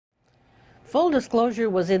Full disclosure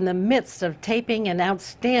was in the midst of taping an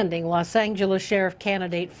outstanding Los Angeles Sheriff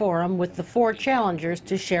Candidate Forum with the 4 challengers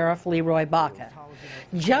to Sheriff Leroy Baca.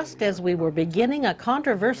 Just as we were beginning a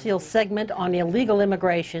controversial segment on illegal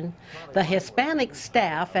immigration, the Hispanic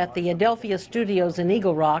staff at the Adelphia Studios in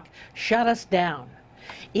Eagle Rock shut us down,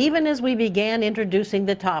 even as we began introducing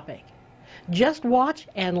the topic. Just watch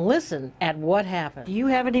and listen at what happened. Do you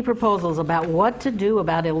have any proposals about what to do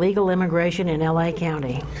about illegal immigration in LA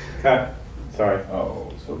County? Cut. Sorry.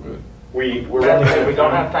 Oh, so good. We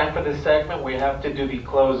don't have time for this segment. We have to do the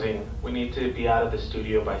closing. We need to be out of the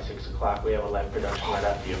studio by 6 o'clock. We have a live production right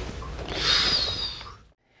after you.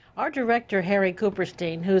 Our director, Harry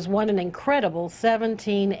Cooperstein, who's won an incredible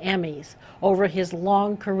 17 Emmys over his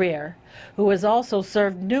long career, who has also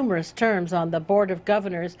served numerous terms on the Board of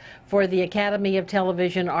Governors for the Academy of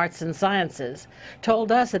Television Arts and Sciences,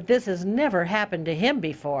 told us that this has never happened to him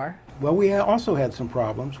before. Well, we also had some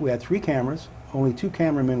problems. We had 3 cameras. Only 2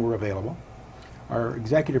 cameramen were available. Our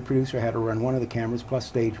executive producer had to run one of the cameras plus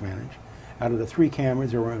stage manage. Out of the 3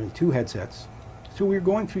 cameras, there were only 2 headsets. So we were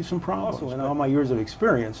going through some problems. Also, in all my years of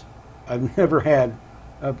experience, I've never had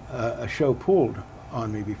a show pulled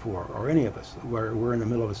on me before, or any of us, where we're in the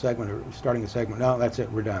middle of a segment or starting a segment. No, that's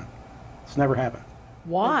it, we're done. It's never happened.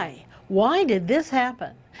 Why? Why did this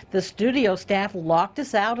happen? The studio staff locked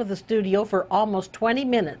us out of the studio for almost 20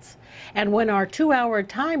 minutes, and when our 2-hour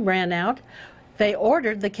time ran out, they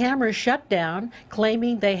ordered the cameras shut down,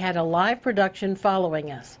 claiming they had a live production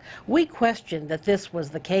following us. We questioned that this was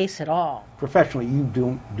the case at all. Professionally, you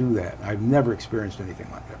don't do that. I've never experienced anything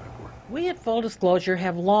like that before. We at Full Disclosure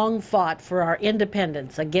have long fought for our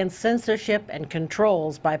independence against censorship and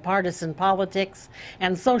controls by partisan politics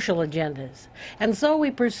and social agendas. And so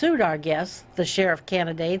we pursued our guests, the sheriff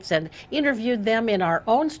candidates, and interviewed them in our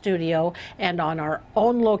own studio and on our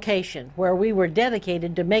own location, where we were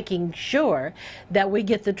dedicated to making sure that we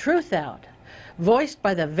get the truth out, voiced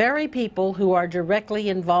by the very people who are directly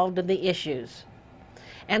involved in the issues.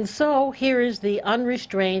 And so here is the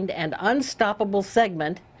unrestrained and unstoppable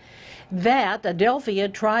segment that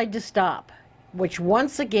Adelphia tried to stop, which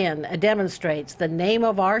once again demonstrates the name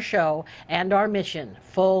of our show and our mission,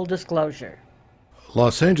 Full Disclosure.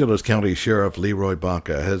 Los Angeles County Sheriff Leroy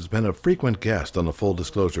Baca has been a frequent guest on the Full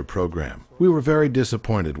Disclosure program. We were very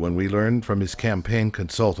disappointed when we learned from his campaign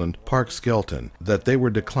consultant, Park Skelton, that they were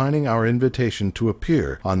declining our invitation to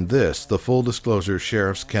appear on this, the Full Disclosure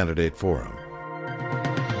Sheriff's Candidate Forum.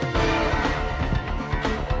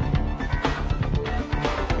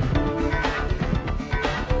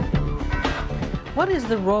 What is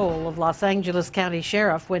the role of Los Angeles County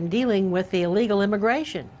Sheriff when dealing with the illegal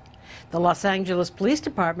immigration? The Los Angeles Police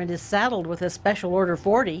Department is saddled with a Special Order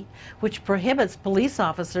 40, which prohibits police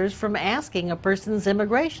officers from asking a person's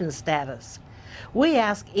immigration status. We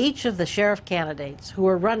ask each of the sheriff candidates who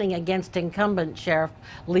are running against incumbent Sheriff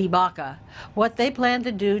Lee Baca what they plan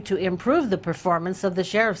to do to improve the performance of the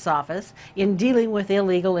sheriff's office in dealing with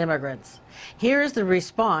illegal immigrants. Here is the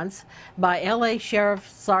response by LA Sheriff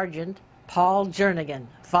Sergeant Paul Jernigan,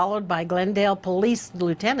 followed by Glendale Police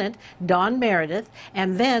Lieutenant Don Meredith,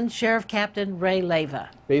 and then Sheriff Captain Ray Leyva.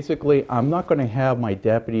 Basically, I'm not going to have my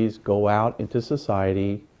deputies go out into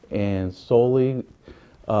society and solely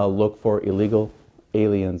look for illegal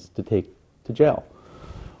aliens to take to jail.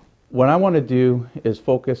 What I want to do is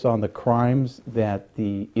focus on the crimes that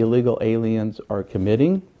the illegal aliens are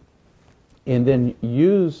committing, and then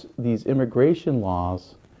use these immigration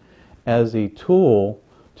laws as a tool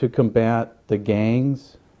to combat the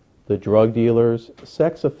gangs, the drug dealers,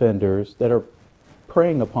 sex offenders that are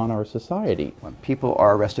preying upon our society. When people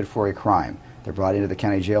are arrested for a crime, they're brought into the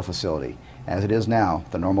county jail facility. As it is now,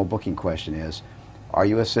 the normal booking question is, are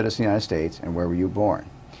you a citizen of the United States and where were you born?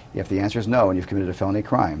 If the answer is no and you've committed a felony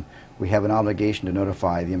crime, we have an obligation to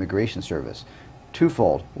notify the Immigration Service.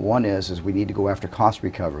 Twofold. One is we need to go after cost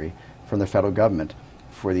recovery from the federal government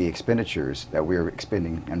for the expenditures that we're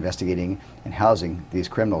expending, investigating, and housing these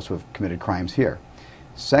criminals who have committed crimes here.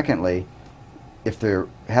 Secondly, if they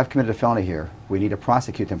have committed a felony here, we need to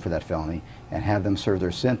prosecute them for that felony and have them serve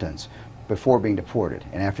their sentence before being deported.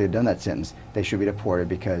 And after they've done that sentence, they should be deported,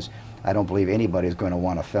 because I don't believe anybody is going to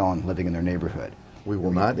want a felon living in their neighborhood. We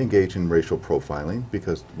will not engage in racial profiling,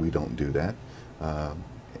 because we don't do that.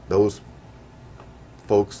 Those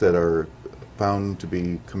folks that are found to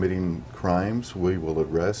be committing crimes, we will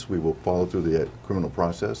arrest. We will follow through the criminal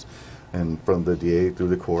process, and from the DA through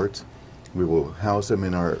the courts. We will house them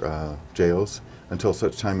in our jails until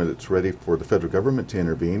such time that it's ready for the federal government to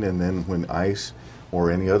intervene, and then when ICE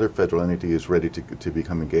or any other federal entity is ready to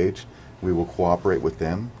become engaged, we will cooperate with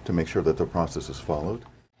them to make sure that the process is followed.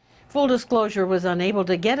 Full disclosure was unable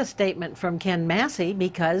to get a statement from Ken Massey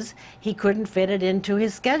because he couldn't fit it into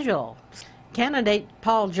his schedule. Candidate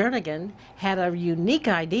Paul Jernigan had a unique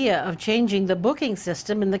idea of changing the booking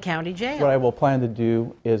system in the county jail. What I will plan to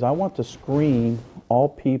do is I want to screen all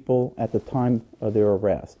people at the time of their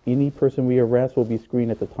arrest. Any person we arrest will be screened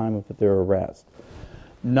at the time of their arrest,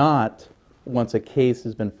 not once a case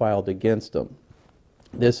has been filed against them.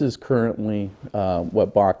 This is currently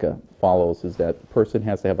what BACA follows, is that the person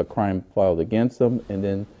has to have a crime filed against them, and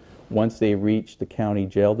then once they reach the county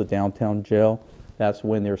jail, the downtown jail, that's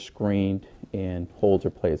when they're screened and holds are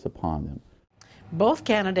placed upon them. Both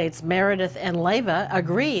candidates, Meredith and Leyva,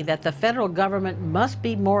 agree that the federal government must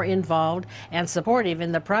be more involved and supportive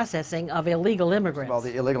in the processing of illegal immigrants. Well,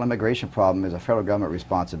 the illegal immigration problem is a federal government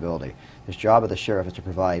responsibility. The job of the sheriff is to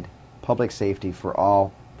provide public safety for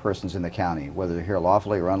all persons in the county, whether they're here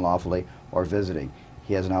lawfully or unlawfully or visiting.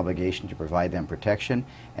 He has an obligation to provide them protection,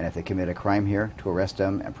 and if they commit a crime here, to arrest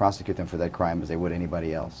them and prosecute them for that crime as they would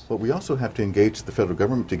anybody else. But we also have to engage the federal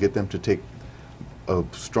government to get them to take a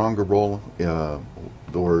stronger role,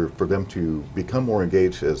 or for them to become more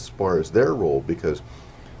engaged as far as their role, because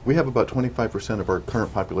we have about 25% of our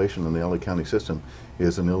current population in the LA County system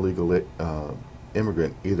is an illegal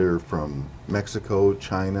immigrant, either from Mexico,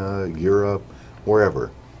 China, Europe, wherever.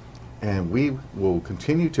 And we will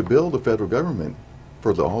continue to bill the federal government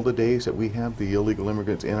for all the days that we have the illegal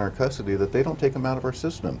immigrants in our custody, that they don't take them out of our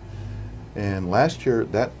system. And last year,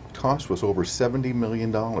 that cost was over $70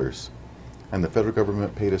 million, and the federal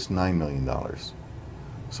government paid us $9 million.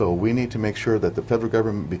 So we need to make sure that the federal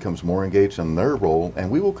government becomes more engaged in their role, and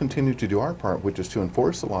we will continue to do our part, which is to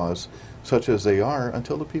enforce the laws such as they are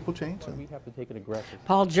until the people change them. We have to take an aggressive.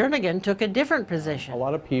 Paul Jernigan took a different position. A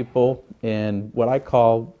lot of people in what I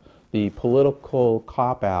call the political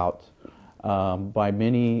cop-out by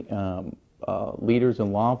many leaders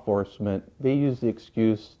in law enforcement, they use the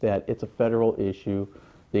excuse that it's a federal issue,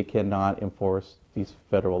 they cannot enforce these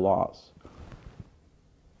federal laws.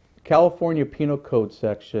 California Penal Code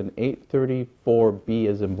section 834B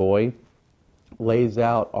as in boy lays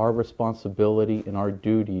out our responsibility and our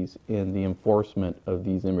duties in the enforcement of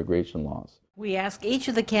these immigration laws. We ask each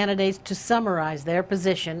of the candidates to summarize their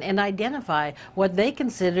position and identify what they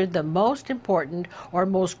considered the most important or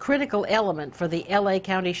most critical element for the LA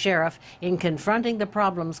County Sheriff in confronting the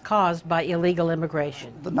problems caused by illegal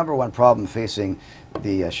immigration. The number one problem facing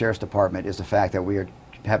the Sheriff's Department is the fact that we are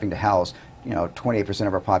having to house 28%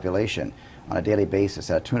 of our population on a daily basis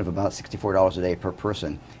at a tune of about $64 a day per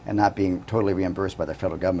person, and not being totally reimbursed by the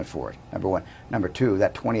federal government for it, number one. Number two,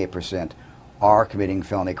 that 28% are committing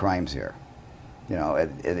felony crimes here.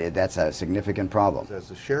 That's a significant problem. As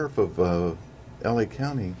the sheriff of LA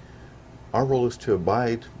County, our role is to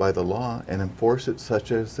abide by the law and enforce it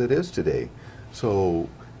such as it is today. So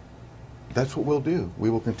that's what we'll do. We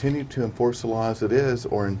will continue to enforce the law as it is,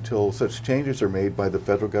 or until such changes are made by the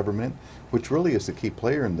federal government, which really is the key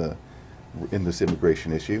player in this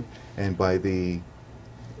immigration issue, and by the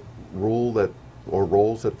rule that or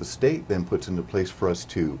roles that the state then puts into place for us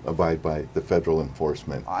to abide by the federal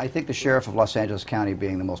enforcement. I think the sheriff of Los Angeles County,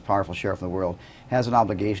 being the most powerful sheriff in the world, has an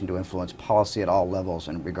obligation to influence policy at all levels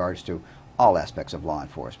in regards to all aspects of law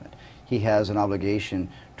enforcement. He has an obligation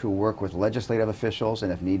to work with legislative officials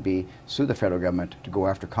and, if need be, sue the federal government to go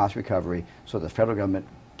after cost recovery, so the federal government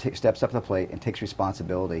steps up to the plate and takes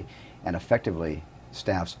responsibility and effectively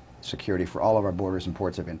staffs security for all of our borders and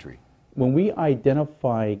ports of entry. When we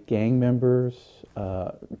identify gang members,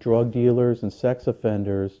 drug dealers, and sex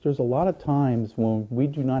offenders, there's a lot of times when we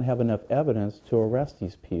do not have enough evidence to arrest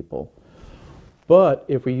these people. But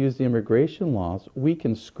if we use the immigration laws, we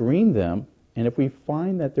can screen them, and if we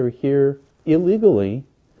find that they're here illegally,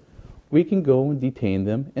 we can go and detain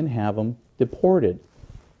them and have them deported.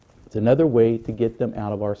 It's another way to get them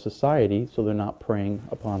out of our society so they're not preying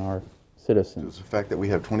upon our citizens. It's the fact that we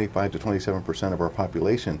have 25 to 27% of our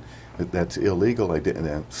population that's illegal,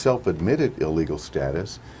 self-admitted illegal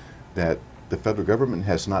status, that the federal government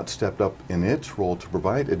has not stepped up in its role to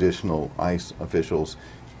provide additional ICE officials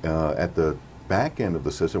at the back end of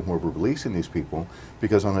the system where we're releasing these people,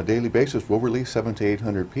 because on a daily basis we'll release 700 to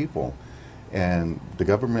 800 people, and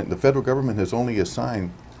the federal government has only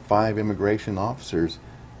assigned 5 immigration officers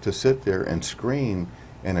to sit there and screen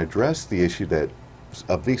and address the issue that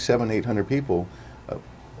of these 700 to 800 people,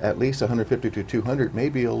 at least 150 to 200 may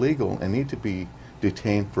be illegal and need to be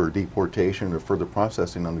detained for deportation or further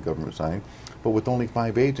processing on the government side. But with only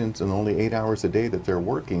 5 agents and only 8 hours a day that they're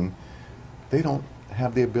working, they don't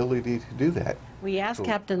have the ability to do that. We asked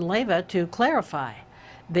Captain Leyva to clarify.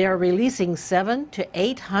 They are releasing 700 to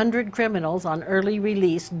 800 criminals on early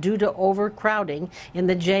release due to overcrowding in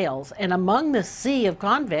the jails. And among the sea of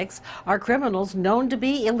convicts are criminals known to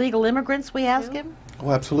be illegal immigrants, we ask him?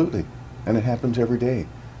 Oh, absolutely. And it happens every day.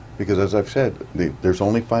 Because as I've said, there's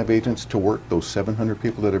only 5 agents to work those 700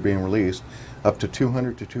 people that are being released. Up to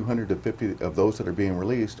 200 to 250 of those that are being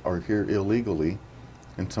released are here illegally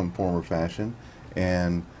in some form or fashion.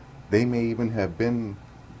 And they may even have been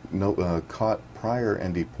caught prior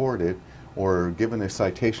and deported, or given a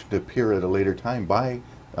citation to appear at a later time by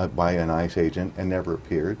an ICE agent and never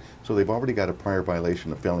appeared. So they've already got a prior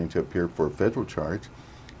violation of failing to appear for a federal charge.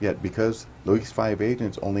 Yet because those 5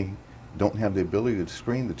 agents only don't have the ability to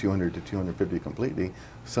screen the 200 to 250 completely,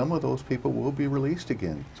 some of those people will be released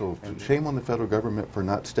again. So shame on the federal government for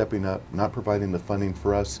not stepping up, not providing the funding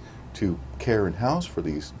for us to care and house for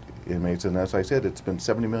these inmates. And as I said, it's been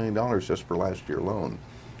 $70 million just for last year alone.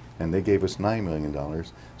 And they gave us $9 million.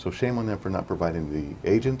 So shame on them for not providing the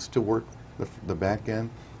agents to work the back end,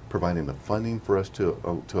 providing the funding for us to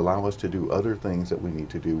allow us to do other things that we need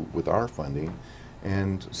to do with our funding,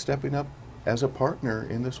 and stepping up as a partner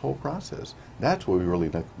in this whole process. That's what we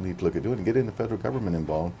really need to look at doing, and getting the federal government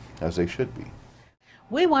involved as they should be.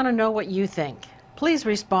 We want to know what you think. Please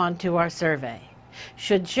respond to our survey.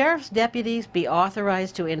 Should sheriff's deputies be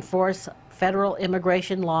authorized to enforce federal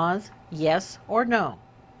immigration laws? Yes or no?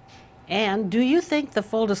 And do you think the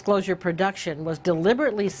Full Disclosure production was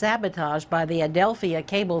deliberately sabotaged by the Adelphia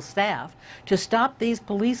cable staff to stop these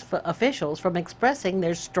police officials from expressing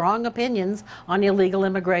their strong opinions on illegal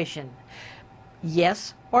immigration?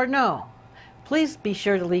 Yes or no? Please be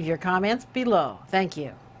sure to leave your comments below. Thank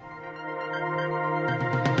you.